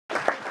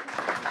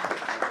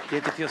You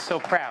have to feel so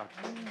proud.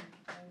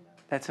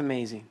 That's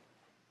amazing.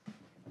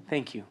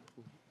 Thank you.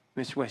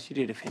 Mr. West, you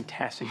did a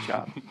fantastic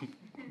job.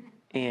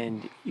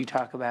 And you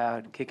talk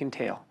about kick and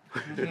tail.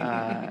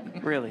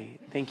 Really,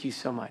 thank you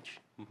so much.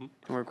 And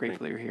we're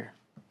grateful you're here.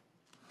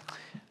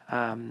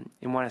 And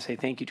want to say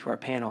thank you to our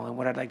panel. And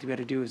what I'd like to be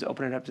able to do is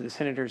open it up to the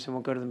senators, and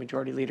we'll go to the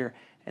majority leader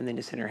and then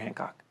to Senator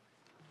Hancock.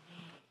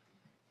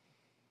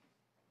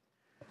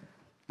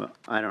 Well,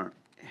 I don't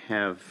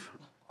have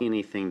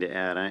anything to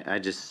add.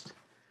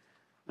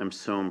 I'm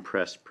so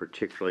impressed,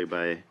 particularly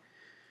by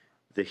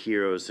the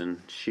heroes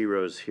and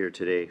sheroes here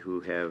today who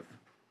have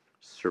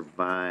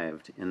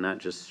survived, and not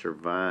just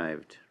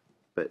survived,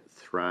 but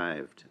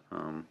thrived.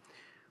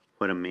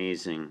 What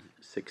amazing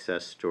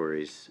success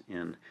stories.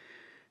 And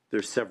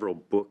there's several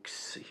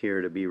books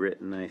here to be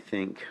written, I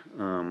think.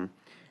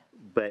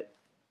 But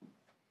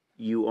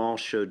you all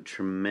showed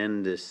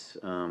tremendous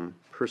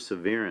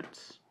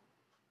perseverance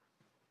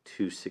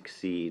to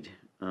succeed,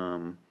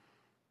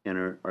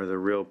 and are the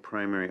real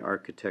primary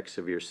architects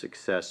of your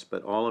success.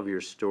 But all of your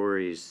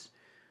stories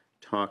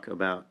talk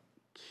about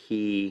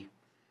key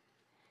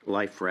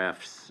life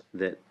rafts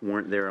that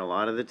weren't there a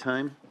lot of the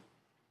time,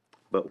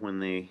 but when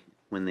they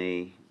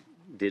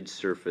did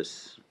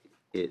surface,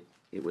 it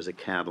was a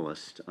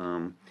catalyst.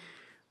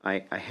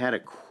 I had a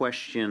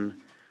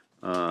question.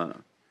 I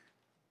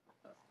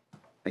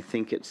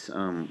think it's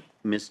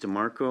Ms.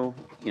 DeMarco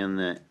in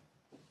the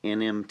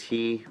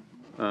NMT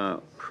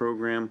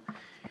program.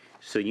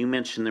 So you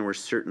mentioned there were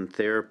certain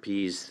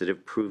therapies that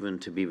have proven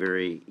to be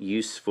very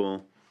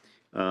useful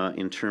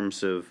in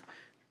terms of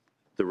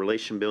the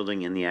relation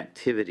building and the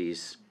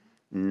activities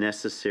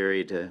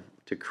necessary to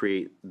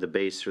create the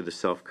base or the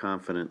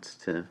self-confidence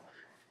to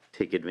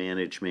take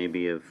advantage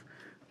maybe of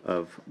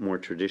more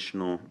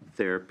traditional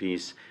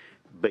therapies.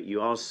 But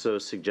you also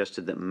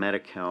suggested that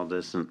Medi-Cal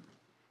doesn't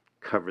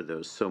cover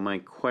those. So my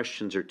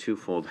questions are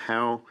twofold.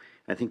 How,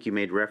 I think you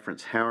made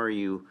reference, how are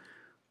you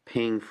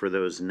paying for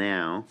those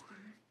now?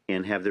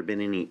 And have there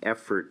been any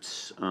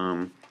efforts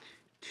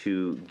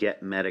to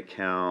get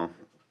Medi-Cal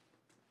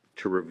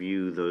to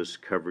review those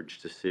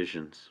coverage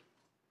decisions?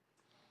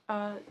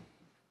 To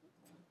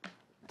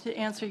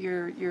answer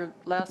your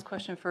last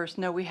question first,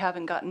 no, we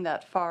haven't gotten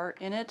that far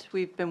in it.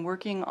 We've been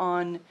working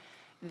on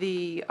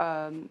the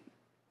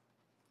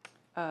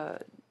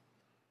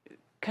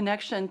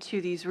connection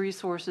to these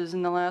resources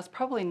in the last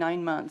probably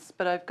 9 months,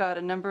 but I've got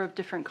a number of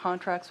different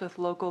contracts with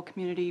local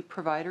community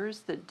providers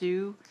that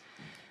do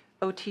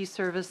OT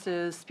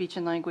services, speech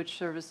and language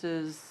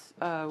services,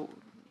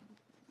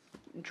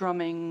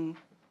 drumming,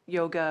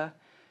 yoga,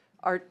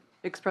 art,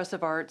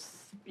 expressive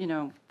arts, you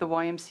know, the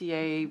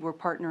YMCA, we're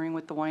partnering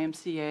with the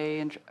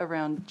YMCA and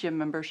around gym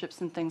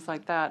memberships and things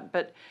like that.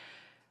 But,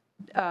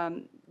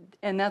 and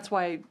that's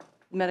why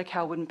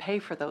Medi-Cal wouldn't pay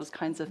for those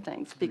kinds of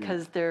things,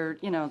 because they're,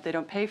 you know, they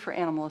don't pay for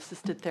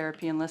animal-assisted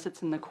therapy unless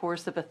it's in the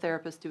course of a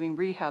therapist doing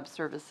rehab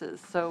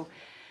services. So,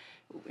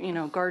 you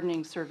know,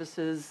 gardening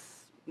services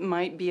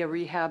might be a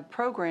rehab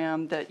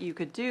program that you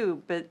could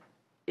do, but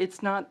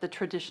it's not the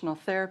traditional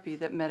therapy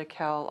that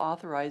Medi-Cal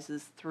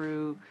authorizes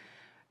through,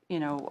 you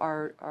know,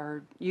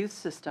 our youth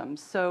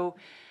systems. So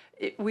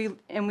we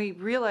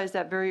realized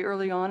that very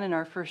early on in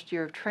our first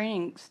year of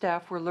training,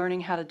 staff were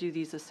learning how to do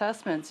these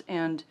assessments,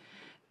 and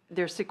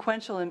they're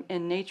sequential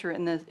in nature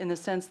in the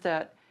sense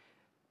that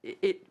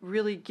it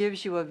really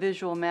gives you a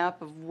visual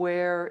map of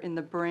where in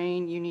the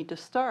brain you need to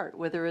start,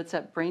 whether it's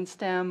at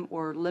brainstem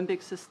or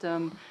limbic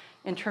system,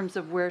 in terms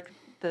of where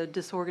the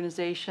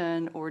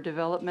disorganization or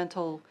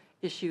developmental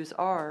issues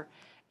are.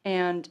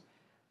 And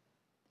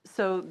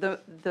so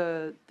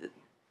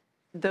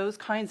those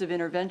kinds of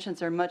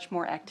interventions are much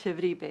more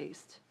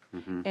activity-based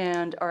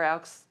and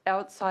are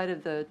outside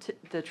of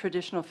the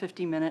traditional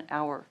 50-minute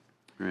hour.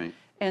 Right.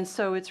 And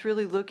so it's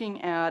really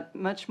looking at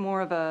much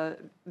more of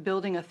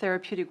building a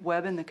therapeutic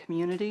web in the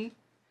community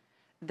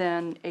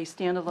than a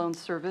standalone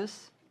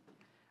service.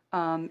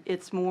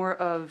 It's more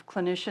of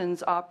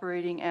clinicians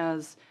operating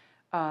as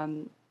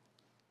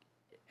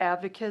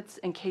advocates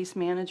and case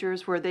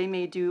managers, where they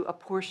may do a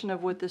portion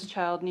of what this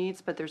child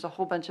needs, but there's a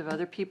whole bunch of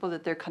other people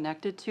that they're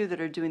connected to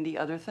that are doing the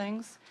other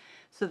things,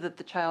 so that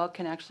the child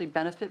can actually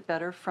benefit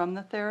better from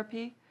the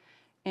therapy.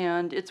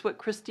 And it's what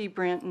Christy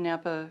Brandt in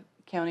Napa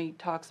County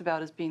talks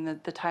about as being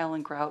the tile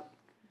and grout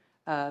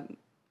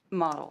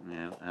model.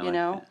 Yeah, I like you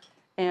know,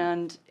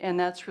 that. And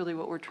that's really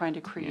what we're trying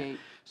to create. Yeah.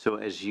 So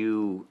as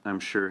you, I'm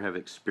sure, have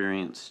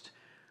experienced,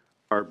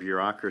 our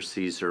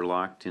bureaucracies are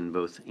locked in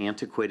both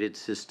antiquated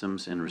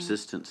systems and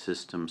resistant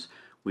systems.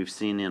 We've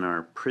seen in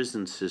our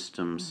prison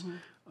systems,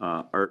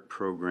 art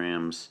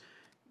programs,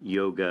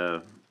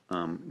 yoga,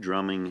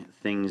 drumming,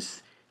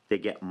 things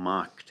that get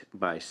mocked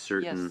by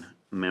certain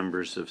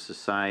members of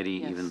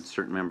society, even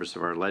certain members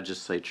of our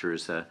legislature,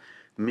 as a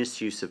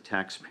misuse of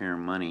taxpayer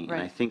money. Right.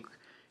 And I think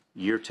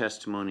your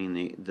testimony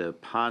and the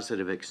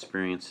positive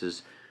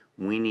experiences,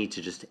 we need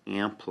to just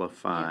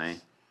amplify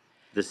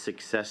the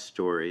success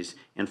stories.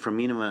 And from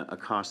a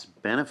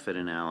cost-benefit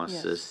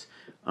analysis,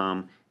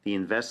 the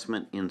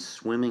investment in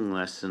swimming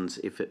lessons,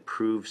 if it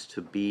proves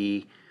to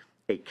be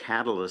a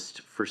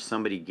catalyst for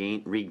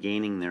somebody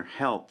regaining their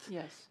health,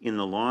 Yes. in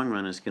the long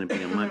run is going to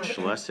be a much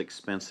less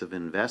expensive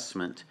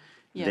investment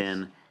Yes.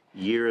 than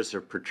years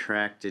of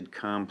protracted,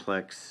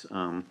 complex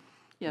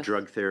Yes.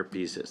 drug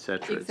therapies, et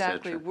cetera, et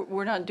Exactly. cetera.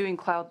 We're not doing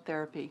cloud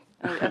therapy.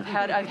 I've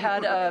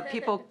had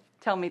people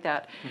tell me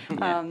that.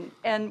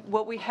 And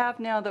what we have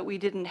now that we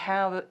didn't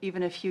have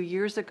even a few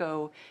years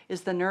ago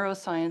is the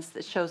neuroscience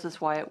that shows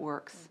us why it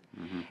works.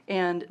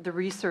 And the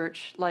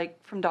research, like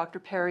from Dr.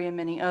 Perry and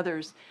many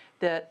others,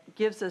 that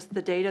gives us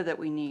the data that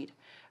we need.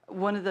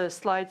 One of the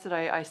slides that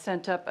I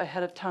sent up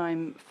ahead of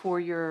time for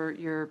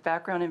your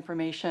background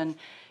information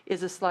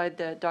is a slide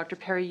that Dr.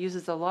 Perry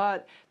uses a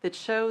lot that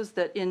shows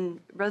that in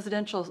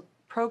residential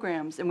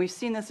programs, and we've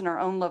seen this in our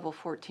own level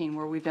 14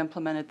 where we've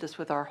implemented this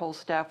with our whole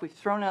staff, we've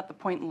thrown out the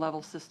point and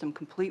level system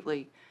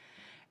completely.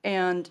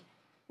 And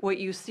what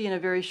you see in a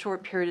very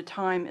short period of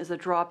time is a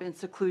drop in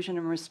seclusion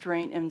and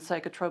restraint and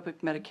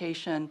psychotropic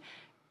medication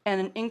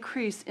and an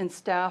increase in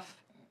staff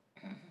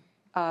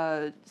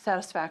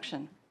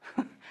satisfaction.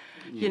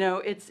 You know,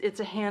 it's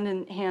a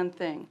hand-in-hand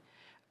thing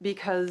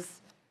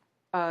because,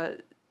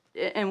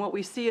 and what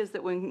we see is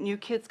that when new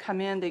kids come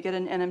in, they get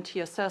an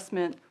NMT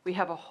assessment. We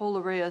have a whole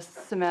array of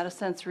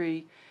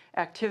somatosensory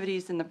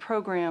activities in the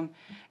program,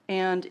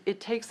 and it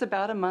takes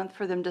about a month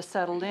for them to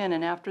settle in,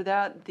 and after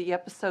that, the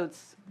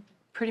episodes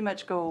pretty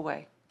much go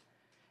away.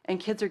 And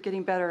kids are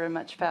getting better at a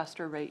much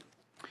faster rate.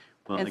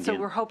 Well, And so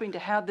again, we're hoping to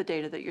have the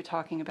data that you're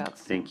talking about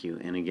soon. thank you.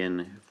 And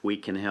again, if we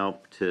can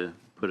help to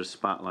put a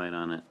spotlight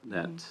on it,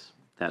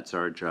 that's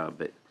our job.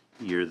 But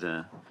you're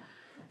the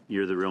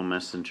real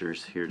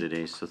messengers here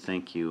today. So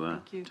thank you,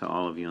 you. to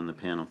all of you on the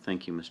panel.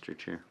 Thank you, Mr.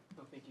 Chair.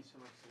 Well, thank you so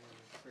much.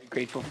 Very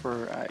grateful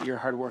for your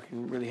hard work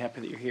and really happy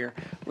that you're here.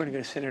 We're going to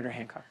go to Senator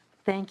Hancock.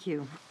 Thank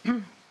you.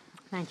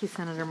 Thank you,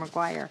 Senator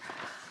McGuire.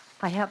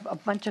 I have a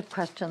bunch of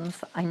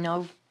questions. I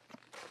know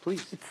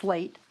Please. it's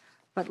late,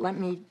 but let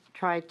me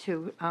try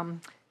to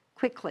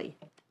quickly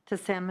to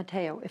San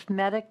Mateo. If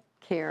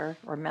Medicare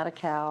or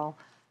Medi-Cal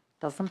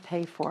doesn't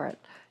pay for it,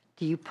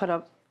 do you put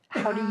up,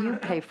 how do you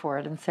pay for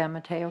it in San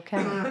Mateo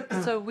County?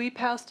 So we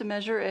passed a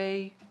Measure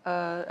A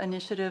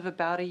initiative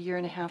about a year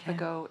and a half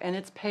ago, and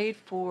it's paid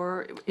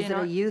for. Is it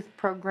a youth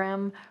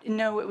program?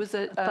 No, it was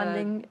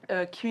Funding?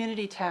 a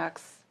community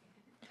tax,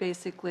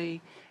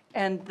 basically.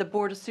 And the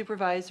Board of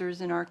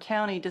Supervisors in our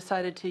county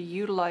decided to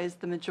utilize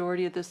the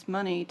majority of this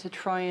money to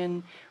try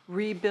and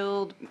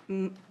rebuild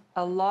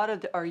a lot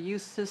of our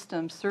youth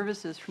system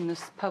services from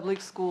the public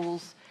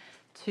schools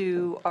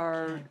to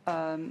our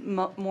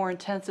more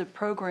intensive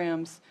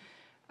programs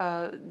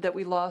that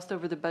we lost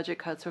over the budget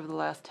cuts over the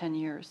last 10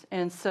 years.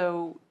 And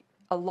so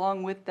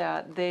along with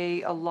that,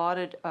 they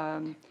allotted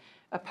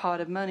a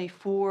pot of money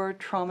for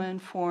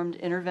trauma-informed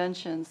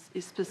interventions,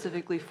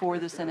 specifically for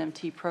this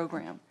NMT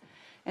program.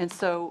 And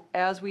so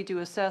as we do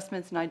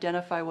assessments and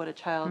identify what a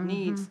child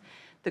needs,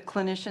 the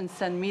clinicians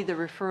send me the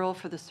referral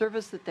for the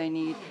service that they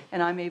need,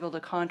 and I'm able to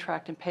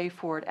contract and pay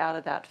for it out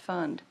of that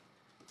fund.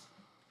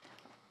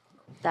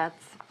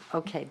 That's,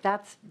 okay,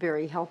 that's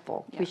very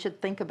helpful. Yeah. We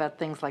should think about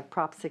things like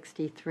Prop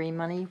 63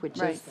 money, which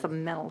Right. is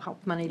some mental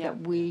health money Yeah. that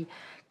we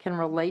can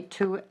relate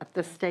to at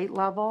the state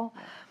level.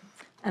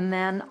 And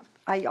then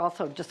I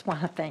also just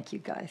want to thank you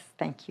guys.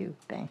 Thank you,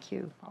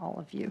 all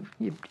of you.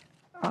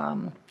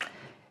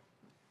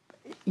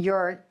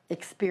 Your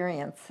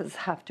experiences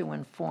have to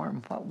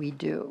inform what we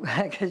do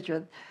because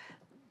you're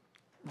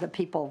the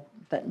people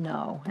that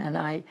know, and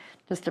I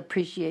just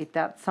appreciate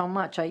that so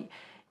much.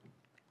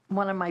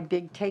 One of my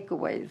big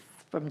takeaways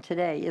from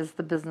today is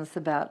the business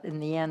about, in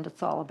the end,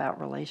 it's all about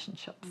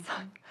relationships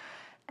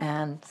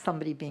and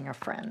somebody being a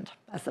friend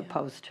as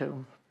opposed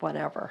to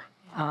whatever.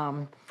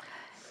 So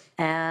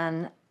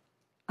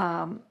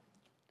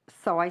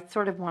I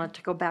sort of wanted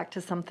to go back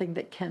to something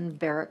that Ken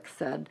Barrick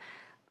said.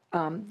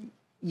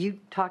 You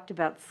talked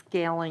about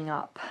scaling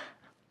up,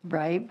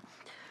 right?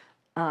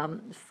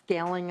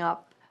 Scaling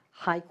up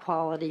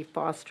high-quality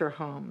foster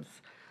homes,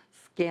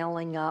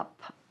 scaling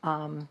up,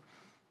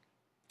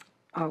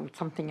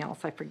 something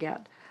else, I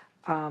forget.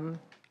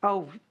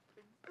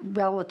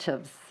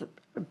 Relatives,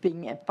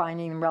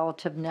 finding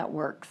relative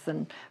networks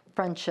and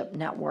friendship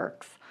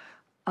networks.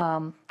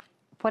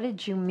 What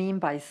did you mean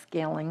by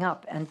scaling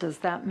up? And does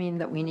that mean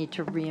that we need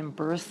to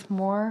reimburse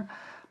more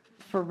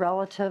for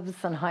relatives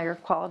and higher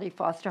quality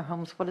foster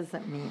homes? What does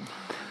it mean?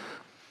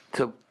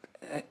 So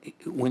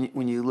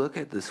when you look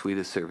at the suite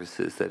of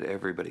services that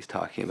everybody's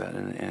talking about,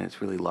 and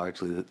it's really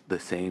largely the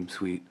same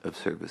suite of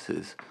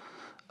services,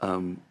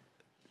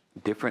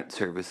 different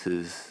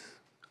services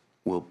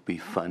will be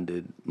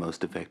funded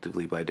most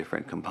effectively by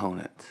different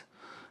components.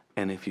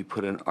 And if you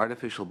put an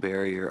artificial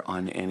barrier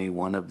on any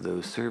one of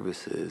those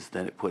services,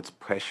 then it puts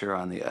pressure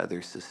on the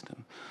other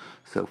system.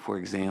 So for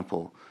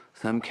example,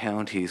 some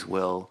counties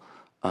will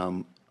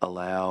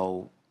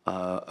allow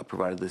a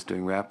provider that's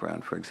doing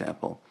wraparound, for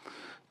example,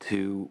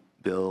 to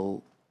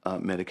bill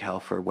Medi-Cal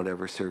for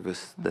whatever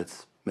service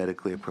that's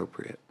medically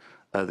appropriate.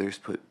 Others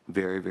put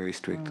very, very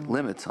strict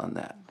limits on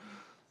that.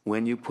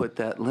 When you put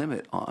that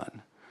limit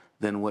on,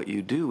 then what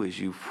you do is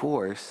you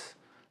force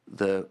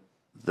the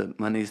the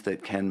monies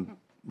that can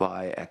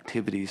buy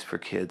activities for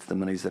kids, the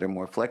monies that are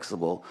more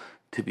flexible,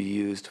 to be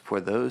used for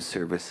those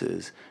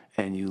services,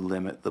 and you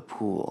limit the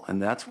pool.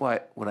 And that's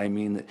what I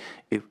mean, that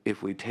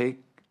if we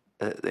take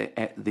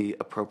the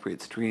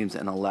appropriate streams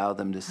and allow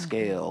them to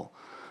scale,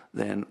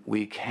 then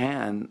we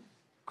can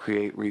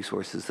create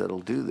resources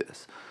that'll do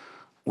this.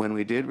 When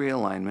we did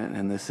realignment,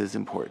 and this is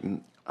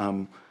important,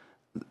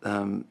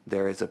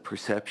 there is a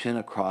perception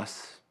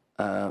across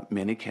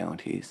many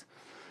counties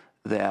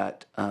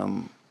that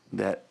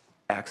that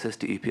access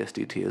to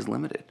EPSDT is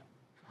limited.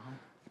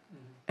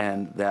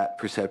 And that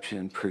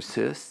perception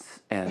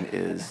persists and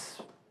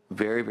is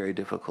very, very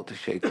difficult to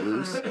shake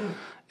loose,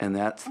 and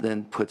that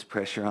then puts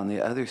pressure on the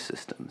other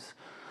systems.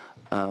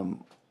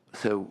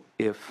 So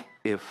if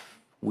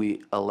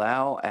we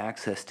allow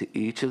access to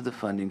each of the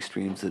funding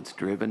streams that's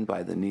driven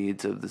by the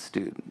needs of the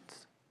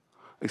students,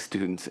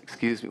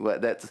 excuse me, well,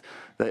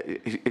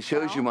 it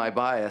shows you my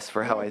bias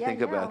for how I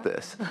think about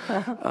this.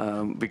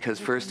 Because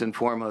first and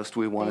foremost,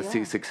 we want to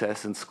see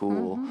success in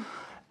school.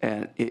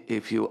 And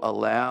if you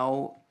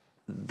allow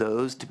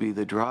those to be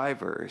the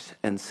drivers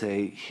and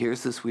say,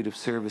 here's the suite of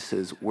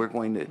services, we're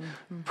going to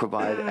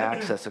provide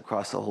access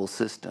across the whole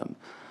system,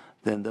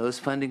 then those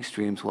funding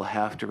streams will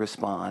have to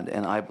respond.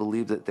 And I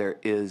believe that there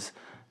is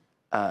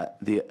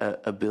the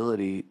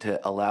ability to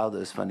allow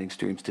those funding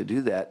streams to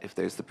do that if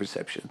there's the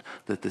perception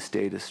that the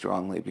state is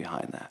strongly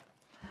behind that.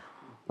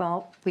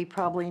 Well, we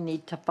probably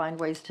need to find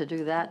ways to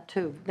do that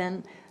too.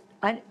 Then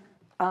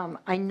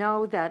I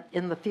know that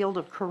in the field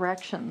of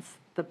corrections,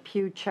 the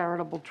Pew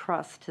Charitable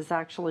Trust has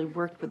actually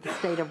worked with the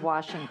state of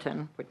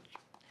Washington, which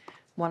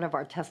one of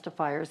our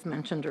testifiers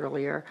mentioned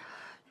earlier,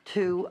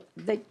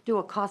 they do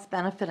a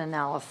cost-benefit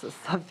analysis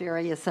of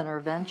various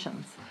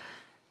interventions.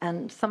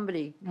 And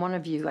one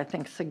of you, I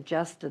think,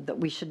 suggested that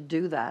we should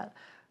do that.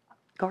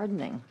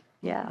 Gardening,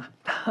 yeah.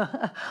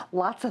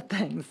 Lots of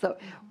things that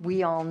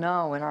we all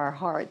know in our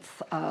hearts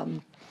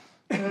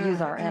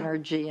use our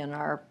energy and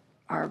are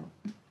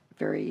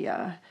very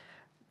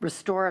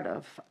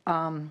restorative.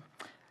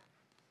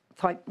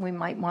 So we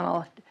might want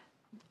to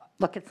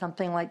look at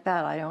something like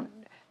that.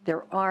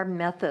 There are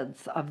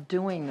methods of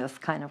doing this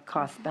kind of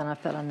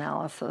cost-benefit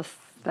analysis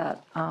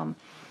that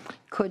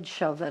could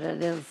show that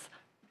it is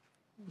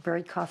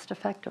very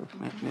cost-effective.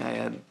 May I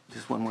add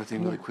just one more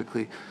thing really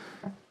quickly?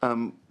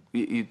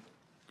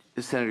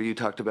 Senator, you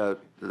talked about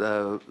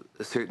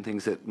certain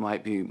things that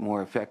might be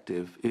more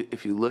effective.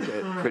 If you look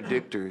at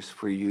predictors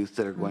for youth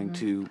that are going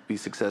to be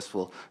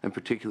successful, and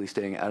particularly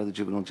staying out of the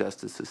juvenile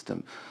justice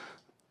system,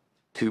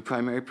 two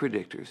primary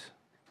predictors: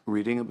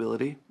 reading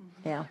ability,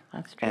 Yeah,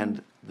 that's true.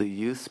 and the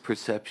youth's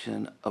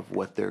perception of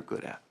what they're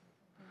good at.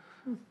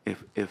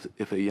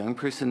 If a young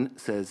person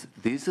says,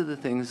 these are the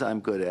things I'm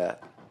good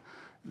at,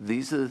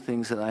 these are the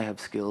things that I have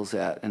skills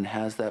at, and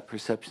has that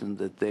perception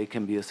that they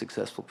can be a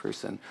successful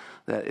person,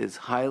 that is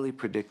highly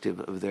predictive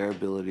of their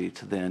ability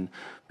to then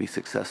be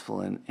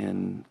successful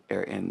in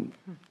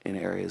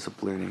areas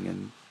of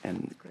learning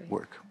and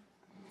work.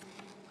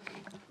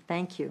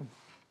 Thank you.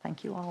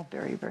 Thank you all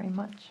very, very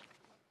much.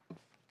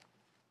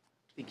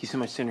 Thank you so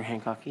much, Senator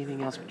Hancock.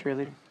 Anything else, Chair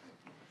Leader?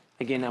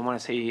 Again, I want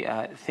to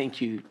say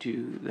thank you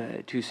to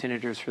the two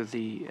senators for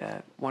the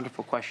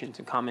wonderful questions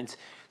and comments.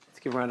 Let's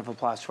give a round of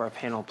applause to our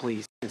panel,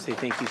 please, and say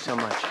thank you so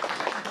much.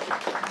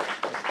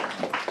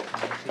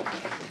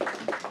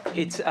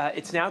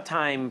 It's now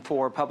time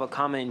for public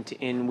comment,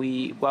 and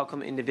we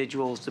welcome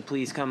individuals to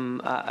please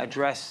come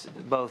address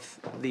both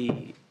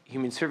the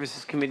Human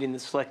Services Committee and the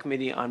Select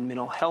Committee on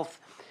Mental Health.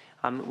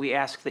 We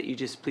ask that you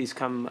just please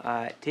come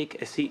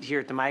take a seat here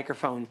at the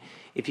microphone.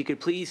 If you could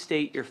please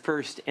state your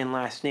first and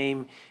last name.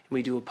 And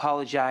we do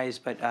apologize,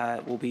 but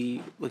we'll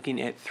be looking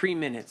at 3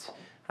 minutes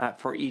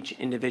for each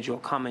individual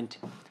comment.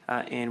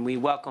 And we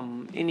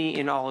welcome any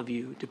and all of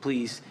you to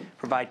please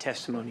provide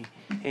testimony.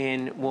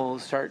 And we'll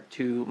start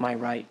to my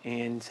right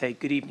and say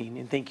good evening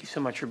and thank you so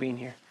much for being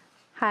here.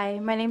 Hi,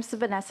 my name is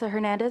Vanessa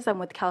Hernandez. I'm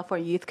with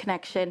California Youth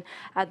Connection.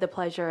 I had the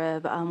pleasure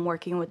of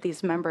working with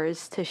these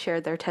members to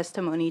share their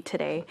testimony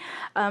today.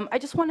 I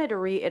just wanted to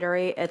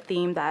reiterate a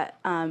theme that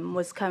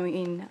was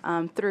coming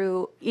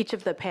through each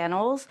of the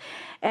panels,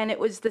 and it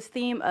was this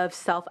theme of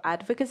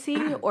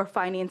self-advocacy or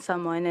finding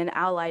someone, an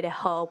ally, to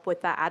help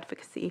with that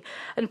advocacy.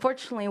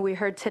 Unfortunately, we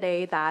heard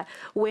today that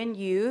when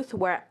youth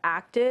were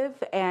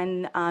active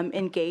and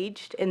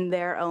engaged in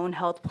their own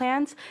health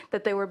plans,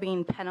 that they were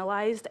being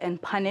penalized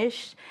and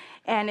punished,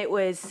 and it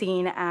was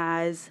seen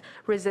as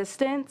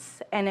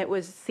resistance, and it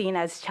was seen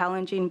as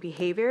challenging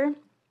behavior.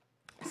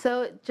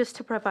 So just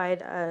to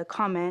provide a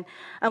comment,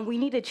 we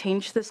need to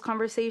change this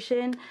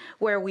conversation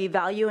where we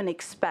value and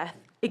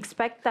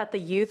expect that the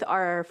youth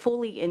are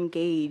fully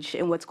engaged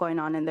in what's going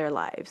on in their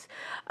lives.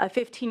 A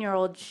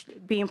 15-year-old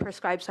being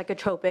prescribed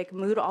psychotropic,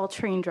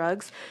 mood-altering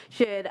drugs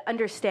should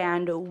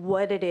understand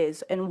what it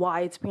is and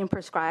why it's being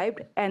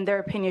prescribed, and their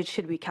opinions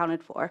should be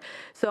counted for.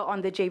 So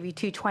on the JV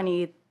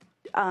 220,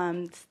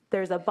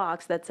 there's a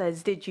box that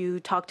says, did you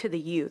talk to the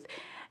youth?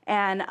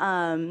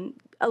 And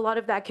a lot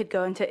of that could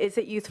go into, is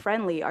it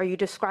youth-friendly? Are you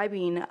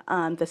describing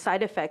the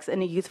side effects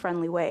in a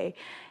youth-friendly way?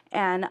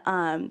 And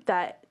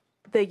that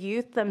the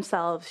youth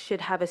themselves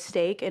should have a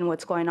stake in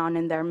what's going on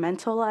in their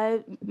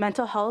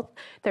mental health,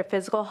 their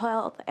physical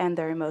health, and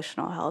their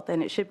emotional health.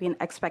 And it should be an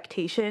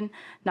expectation,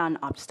 not an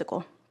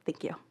obstacle.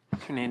 Thank you.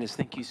 Hernandez,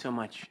 thank you so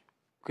much.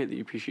 Greatly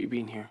appreciate you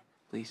being here.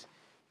 Please.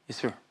 Yes,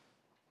 sir.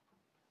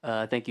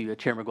 Thank you,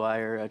 Chair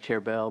McGuire,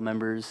 Chair Bell,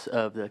 members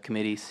of the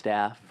committee,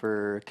 staff,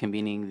 for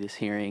convening this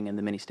hearing, and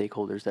the many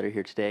stakeholders that are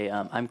here today.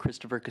 I'm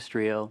Christopher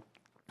Castrillo,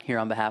 here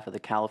on behalf of the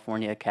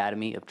California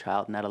Academy of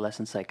Child and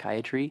Adolescent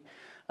Psychiatry.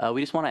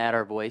 We just want to add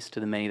our voice to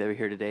the many that are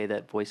here today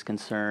that voice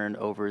concern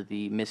over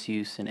the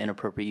misuse and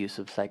inappropriate use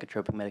of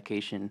psychotropic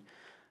medication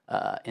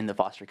in the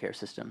foster care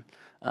system.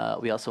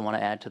 We also want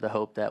to add to the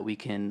hope that we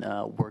can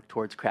work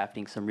towards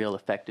crafting some real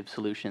effective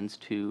solutions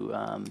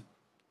to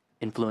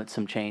influence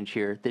some change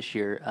here this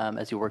year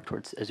as you work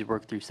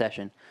through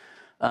session.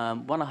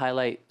 Want to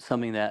highlight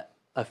something that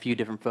a few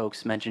different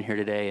folks mentioned here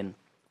today, and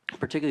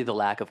particularly the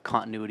lack of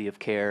continuity of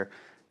care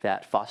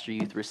that foster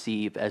youth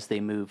receive as they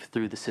move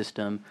through the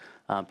system,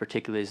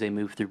 particularly as they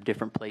move through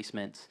different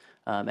placements,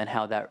 and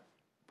how that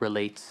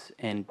relates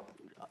and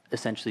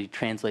essentially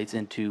translates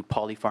into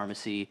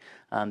polypharmacy,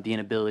 the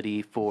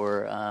inability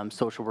for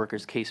social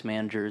workers, case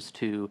managers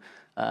to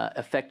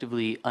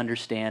effectively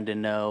understand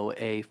and know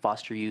a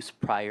foster youth's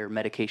prior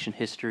medication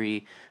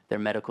history, their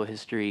medical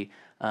history,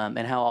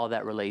 and how all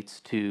that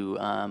relates to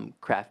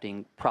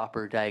crafting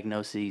proper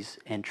diagnoses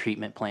and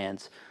treatment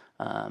plans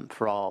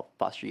for all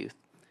foster youth.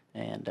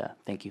 And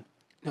thank you.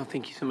 No,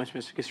 thank you so much,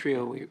 Mr.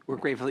 Castrillo. We're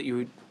grateful that you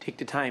would take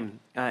the time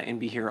and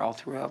be here all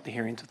throughout the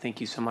hearing, so thank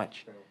you so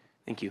much.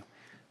 Thank you.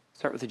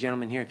 Start with the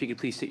gentleman here. If you could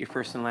please state your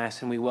first and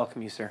last, and we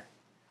welcome you, sir.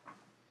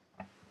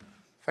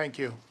 Thank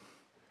you.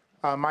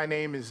 My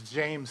name is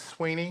James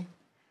Sweeney.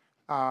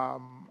 I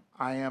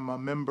am a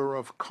member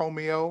of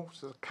COMEO,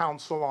 the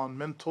Council on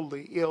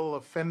Mentally Ill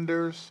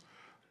Offenders.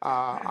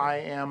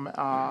 I am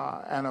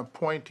an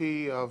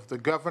appointee of the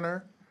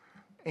governor,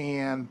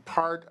 and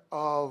part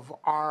of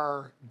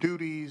our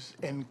duties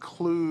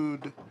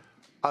include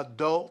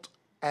adult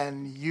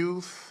and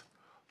youth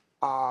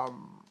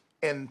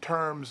in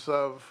terms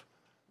of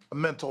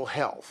mental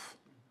health.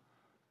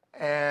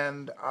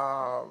 And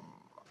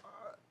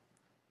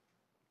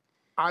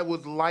I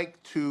would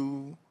like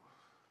to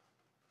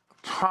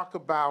talk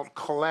about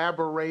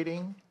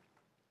collaborating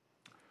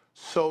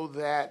so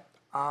that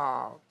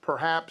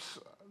perhaps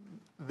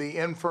the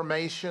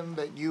information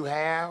that you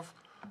have,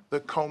 the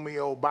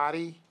COMEO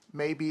body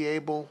may be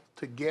able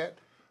to get.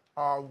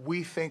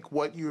 We think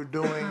what you're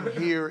doing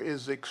here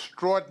is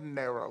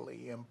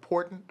extraordinarily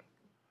important.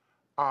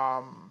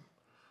 I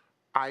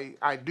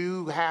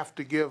do have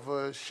to give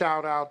a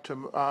shout out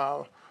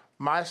to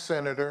my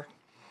senator,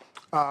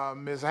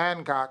 Ms.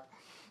 Hancock,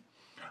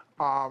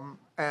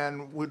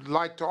 and would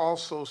like to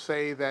also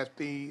say that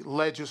the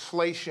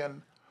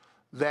legislation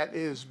that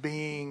is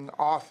being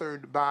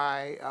authored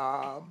by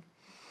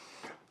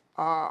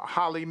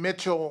Holly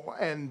Mitchell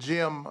and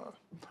Jim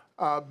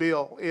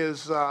Bill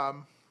is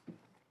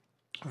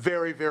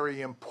very,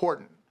 very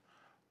important.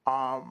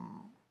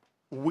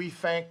 We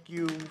thank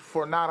you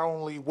for not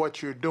only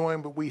what you're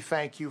doing, but we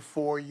thank you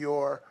for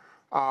your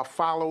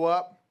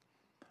follow-up.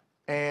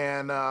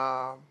 And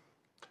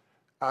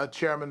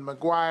Chairman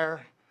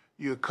McGuire,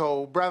 your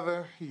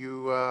co-brother,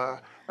 you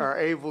are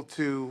able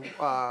to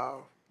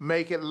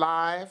make it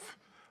live.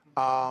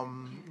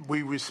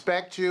 We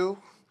respect you,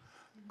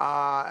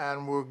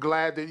 and we're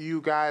glad that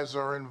you guys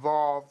are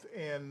involved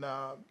in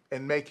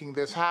making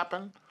this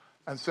happen.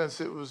 And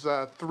since it was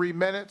 3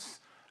 minutes,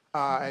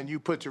 and you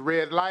put your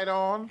red light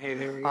on. Hey,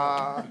 there we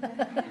go.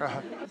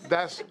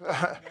 That's,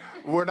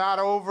 we're not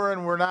over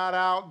and we're not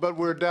out, but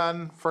we're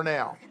done for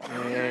now.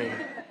 Hey.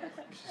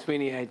 Mr.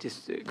 Sweeney, I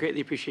just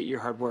greatly appreciate your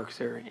hard work,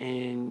 sir,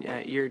 and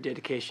your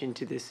dedication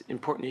to this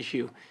important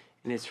issue.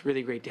 And it's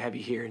really great to have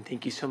you here. And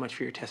thank you so much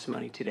for your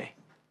testimony today.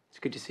 It's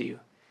good to see you.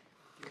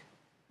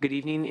 Good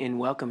evening and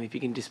welcome. If you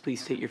can just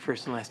please state your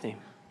first and last name.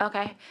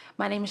 Okay,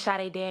 my name is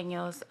Sade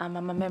Daniels. I'm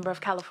a member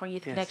of California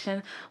Youth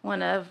Connection,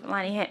 one of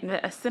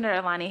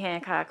Senator Lonnie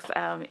Hancock's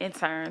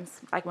interns,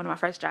 like one of my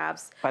first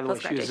jobs. By the way,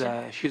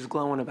 she was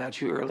glowing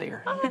about you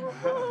earlier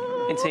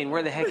and saying,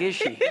 "Where the heck is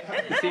she?"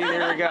 See,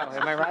 there we go.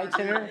 Am I right,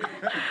 Senator?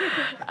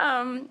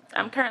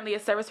 I'm currently a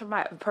service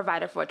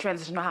provider for a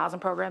transitional housing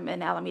program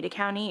in Alameda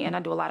County, and I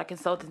do a lot of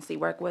consultancy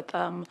work with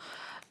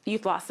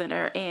Youth Law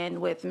Center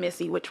and with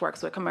Missy, which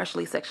works with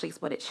commercially sexually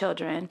exploited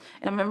children,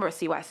 and I'm a member of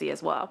CYC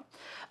as well.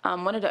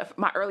 One of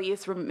my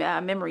earliest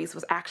memories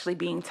was actually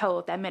being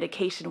told that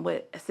medication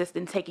would assist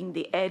in taking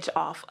the edge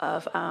off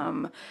of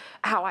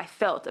how I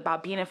felt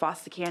about being in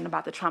foster care and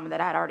about the trauma that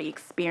I had already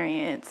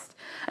experienced.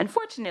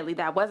 Unfortunately,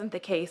 that wasn't the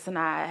case, and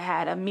I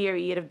had a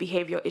myriad of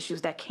behavioral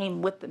issues that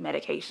came with the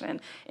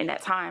medication. In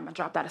that time, I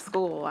dropped out of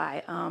school.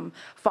 I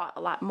fought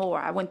a lot more.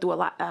 I went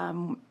through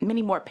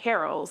many more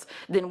perils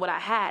than what I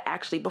had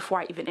actually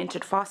before I even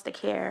entered foster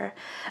care.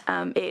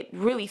 It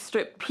really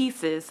stripped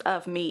pieces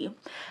of me.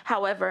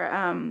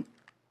 However,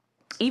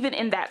 even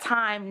in that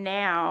time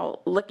now,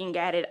 looking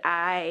at it,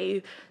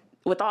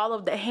 with all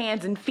of the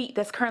hands and feet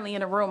that's currently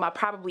in the room, I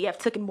probably have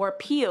taken more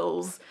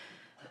pills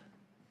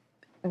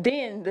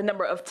than the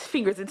number of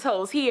fingers and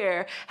toes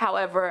here.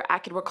 However, I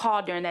can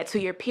recall during that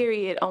 2-year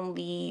period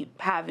only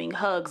having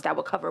hugs that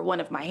would cover one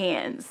of my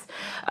hands.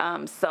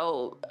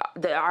 So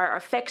our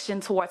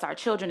affection towards our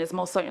children is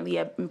most certainly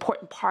an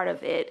important part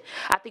of it.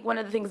 I think one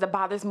of the things that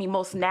bothers me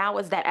most now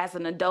is that as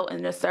an adult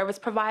and a service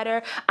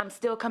provider, I'm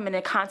still coming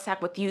in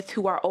contact with youth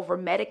who are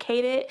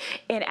over-medicated,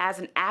 and as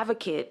an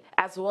advocate,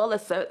 as well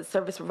as a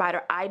service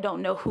provider, I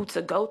don't know who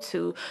to go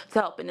to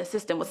help and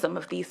assist them with some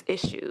of these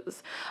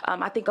issues.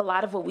 I think a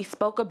lot of what we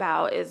spoke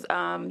about is,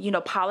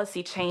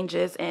 policy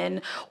changes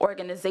and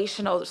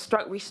organizational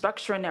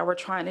restructuring that we're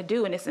trying to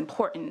do, and it's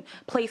important.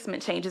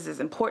 Placement changes is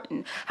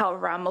important.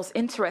 However, I'm most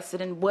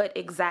interested in what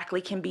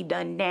exactly can be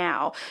done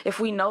now. If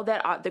we know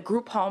that the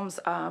group homes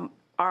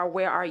are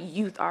where our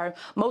youth are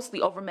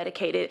mostly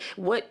over-medicated,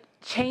 what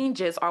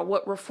changes or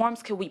what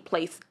reforms can we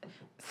place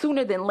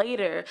sooner than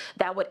later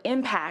that would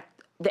impact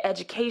the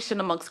education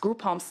amongst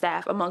group home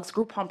staff, amongst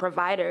group home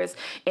providers,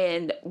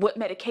 and what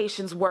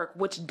medications work,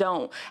 which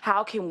don't?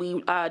 How can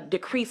we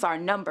decrease our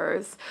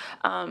numbers?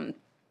 And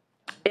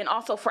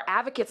also for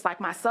advocates like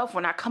myself,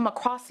 when I come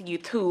across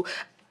youth who,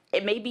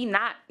 it may be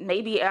not,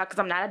 maybe because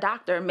I'm not a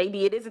doctor,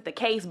 maybe it isn't the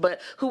case,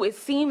 but who it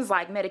seems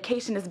like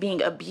medication is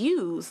being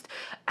abused,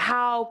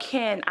 how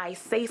can I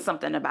say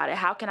something about it?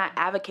 How can I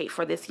advocate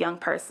for this young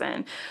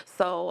person?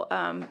 So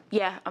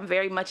yeah, I'm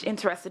very much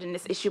interested in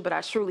this issue, but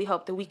I truly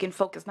hope that we can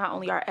focus not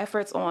only our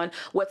efforts on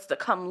what's to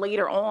come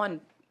later on,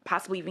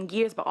 possibly even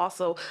years, but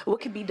also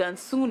what can be done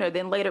sooner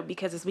than later,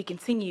 because as we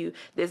continue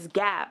this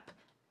gap,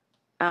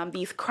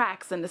 these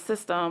cracks in the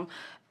system,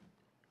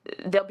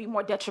 they'll be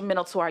more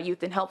detrimental to our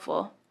youth than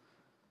helpful.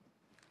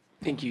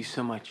 Thank you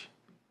so much.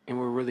 And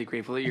we're really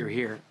grateful that you're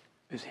here.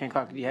 Ms.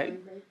 Hancock, yeah?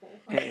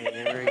 Hey,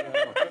 there we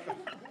go.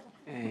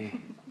 Hey,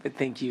 but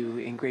thank you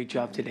and great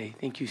job today.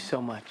 Thank you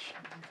so much.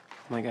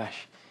 Oh my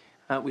gosh.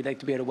 We'd like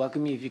to be able to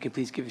welcome you. If you could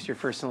please give us your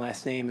first and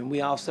last name. And we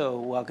also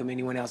welcome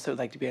anyone else that would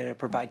like to be able to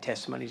provide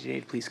testimony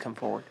today to please come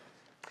forward.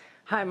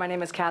 Hi, my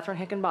name is Catherine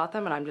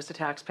Hickenbotham, and I'm just a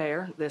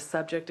taxpayer. This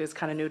subject is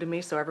kind of new to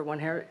me, so everyone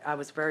here, I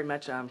was very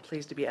much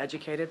pleased to be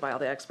educated by all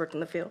the experts in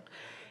the field.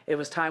 It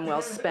was time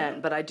well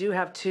spent, but I do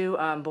have two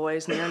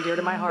boys near and dear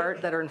to my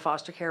heart that are in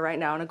foster care right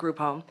now in a group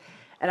home.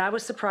 And I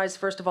was surprised,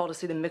 first of all, to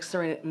see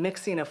the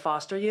mixing of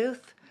foster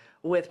youth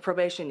with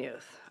probation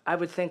youth. I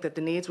would think that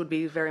the needs would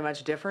be very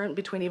much different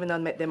between, even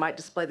though they might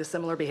display the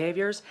similar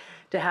behaviors,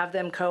 to have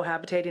them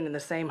cohabitating in the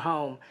same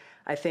home.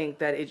 I think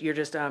that you're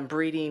just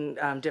breeding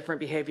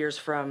different behaviors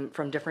from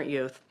different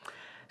youth.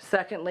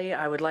 Secondly,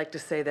 I would like to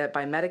say that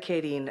by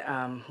medicating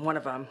one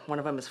of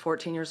them is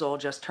 14 years old,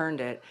 just turned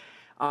it,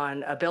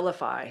 on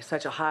Abilify,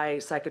 such a high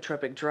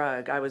psychotropic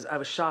drug, I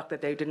was shocked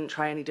that they didn't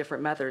try any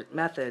different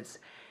methods.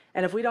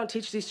 And if we don't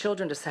teach these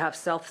children to have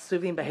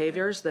self-soothing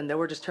behaviors, then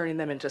we're just turning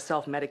them into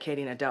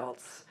self-medicating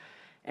adults.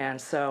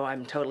 And so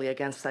I'm totally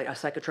against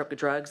psychotropic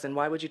drugs. And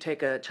why would you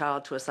take a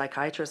child to a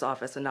psychiatrist's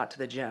office and not to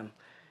the gym?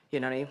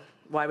 You know what I mean?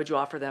 Why would you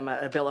offer them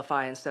a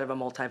Abilify instead of a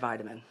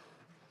multivitamin?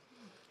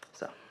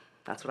 So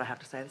that's what I have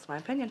to say. That's my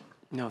opinion.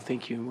 No,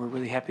 thank you. We're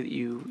really happy that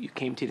you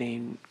came today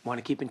and want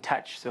to keep in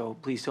touch. So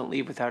please don't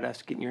leave without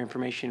us getting your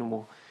information, and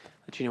we'll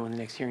let you know when the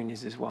next hearing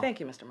is as well.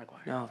 Thank you, Mr.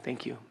 McGuire. No,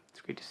 thank you.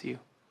 It's great to see you.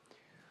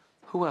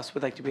 Who else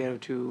would like to be able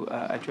to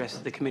address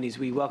the committees?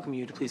 We welcome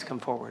you to please come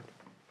forward.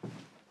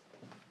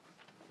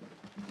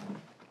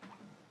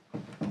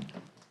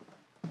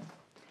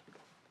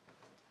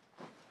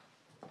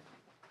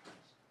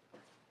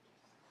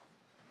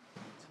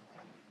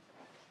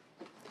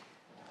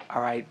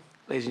 All right.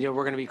 Ladies and gentlemen,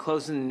 we're going to be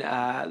closing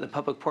the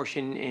public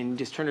portion and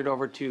just turn it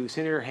over to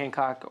Senator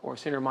Hancock or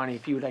Senator Monty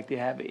if you would like to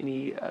have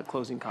any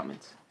closing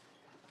comments.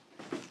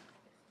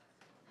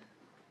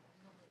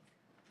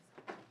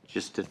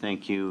 Just to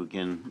thank you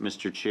again,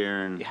 Mr.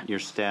 Chair, and your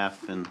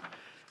staff, and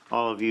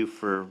all of you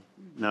for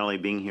not only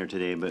being here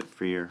today, but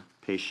for your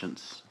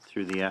patience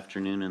through the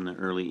afternoon and the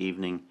early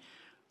evening.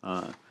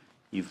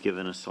 You've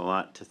given us a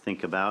lot to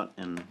think about,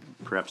 and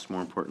perhaps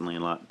more importantly, a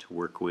lot to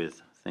work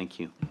with. Thank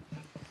you.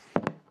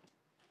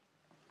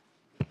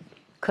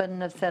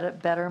 Couldn't have said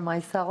it better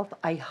myself.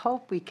 I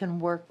hope we can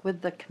work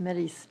with the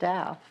committee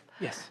staff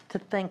to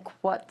think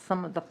what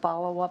some of the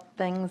follow-up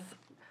things,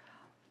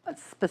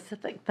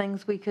 specific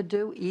things we could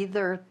do,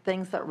 either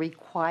things that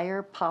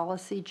require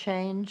policy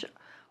change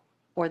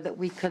or that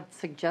we could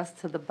suggest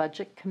to the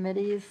budget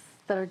committees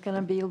that are going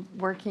to be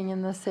working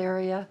in this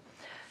area,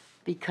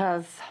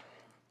 because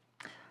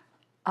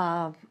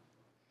I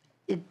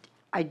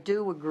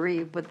do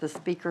agree with the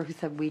speaker who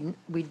said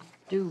we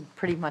do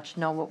pretty much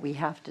know what we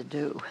have to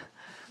do.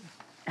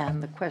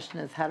 And the question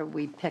is, how do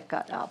we pick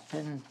it up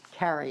and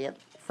carry it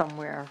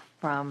somewhere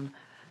from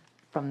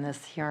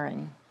this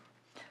hearing?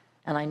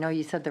 And I know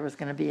you said there was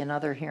going to be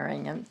another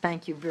hearing, and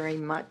thank you very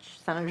much,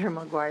 Senator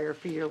McGuire,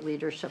 for your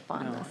leadership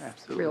on this.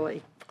 Absolutely.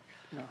 Really.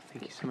 No,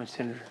 thank you so much,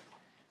 Senator.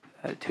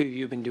 Two of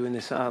you have been doing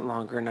this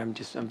longer, and I'm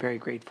very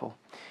grateful.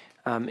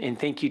 And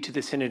thank you to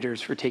the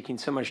senators for taking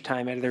so much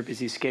time out of their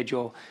busy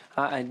schedule.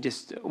 I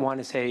just want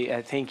to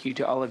say thank you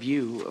to all of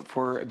you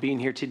for being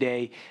here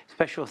today.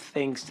 Special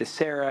thanks to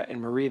Sarah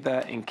and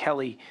Mariva and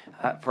Kelly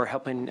for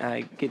helping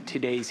get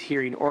today's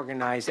hearing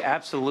organized.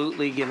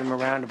 Absolutely give them a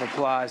round of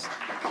applause.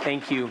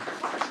 Thank you.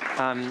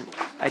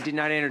 I did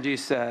not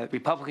introduce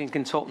Republican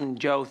consultant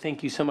Joe.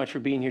 Thank you so much for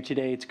being here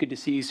today. It's good to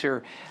see you,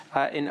 sir.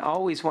 And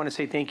always want to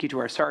say thank you to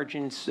our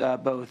sergeants,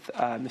 both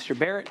Mr.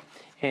 Barrett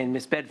and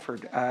Ms.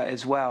 Bedford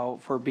as well,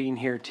 for being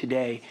here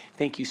today.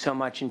 Thank you so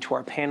much, and to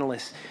our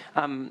panelists.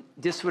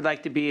 Just would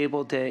like to be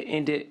able to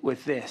end it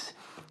with this.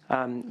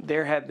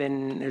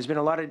 There's been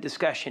a lot of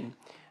discussion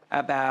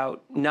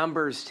about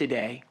numbers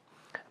today,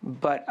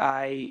 but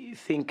I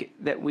think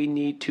that we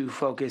need to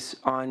focus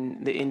on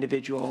the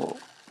individual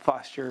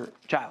foster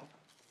child.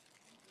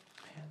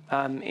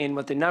 And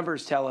what the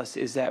numbers tell us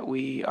is that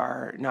we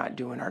are not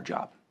doing our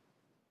job.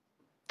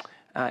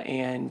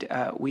 And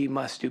we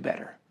must do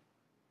better.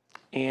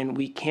 And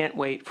we can't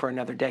wait for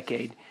another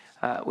decade,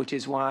 which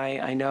is why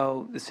I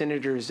know the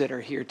senators that are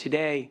here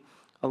today,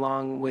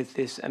 along with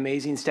this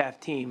amazing staff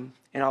team,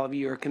 and all of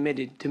you are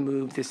committed to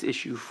move this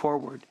issue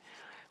forward.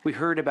 We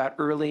heard about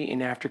early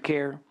and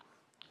aftercare,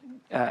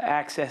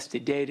 access to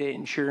data,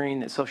 ensuring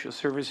that social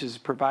services is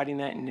providing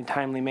that in a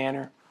timely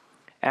manner,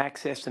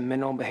 access to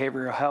mental and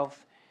behavioral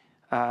health,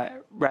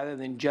 rather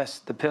than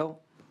just the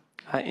pill,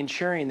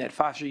 ensuring that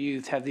foster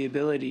youth have the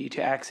ability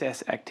to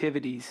access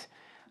activities,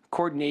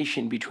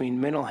 coordination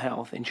between mental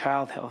health and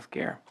child health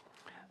care.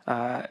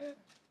 The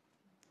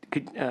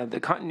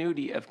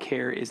continuity of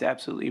care is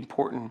absolutely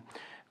important.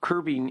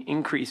 Curbing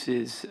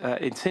increases,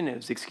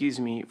 incentives,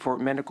 for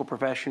medical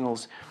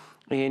professionals,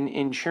 in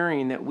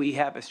ensuring that we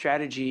have a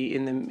strategy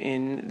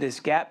in this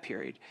gap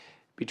period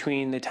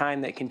between the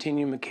time that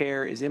continuum of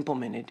care is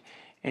implemented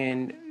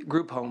and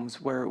group homes,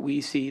 where we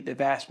see the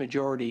vast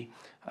majority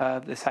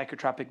of the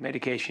psychotropic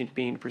medication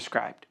being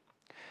prescribed.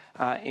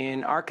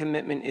 And our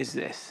commitment is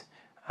this.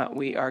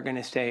 We are going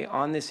to stay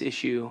on this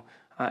issue,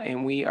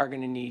 and we are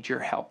going to need your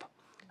help.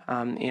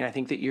 And I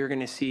think that you're going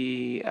to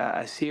see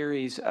a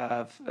series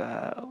of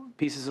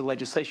pieces of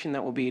legislation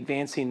that will be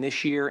advancing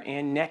this year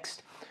and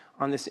next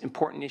on this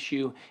important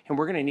issue. And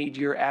we're going to need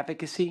your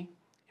advocacy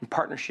and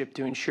partnership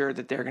to ensure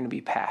that they're going to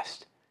be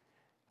passed.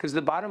 Because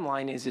the bottom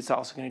line is it's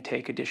also going to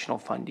take additional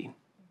funding.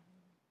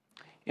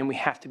 And we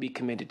have to be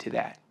committed to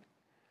that.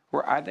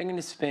 We're either going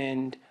to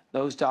spend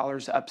those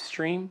dollars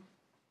upstream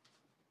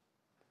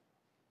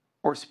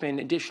or spend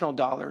additional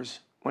dollars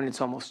when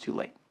it's almost too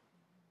late.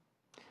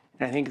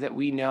 And I think that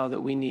we know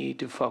that we need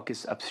to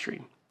focus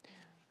upstream.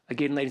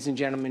 Again, ladies and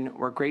gentlemen,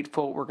 we're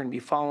grateful. We're going to be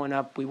following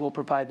up. We will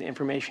provide the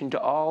information to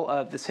all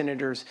of the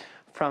senators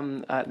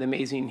from the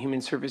amazing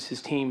Human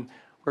Services team.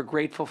 We're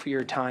grateful for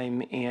your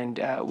time, and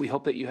we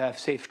hope that you have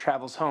safe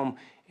travels home.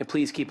 And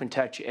please keep in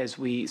touch as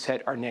we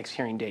set our next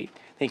hearing date.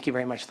 Thank you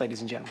very much,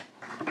 ladies and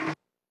gentlemen.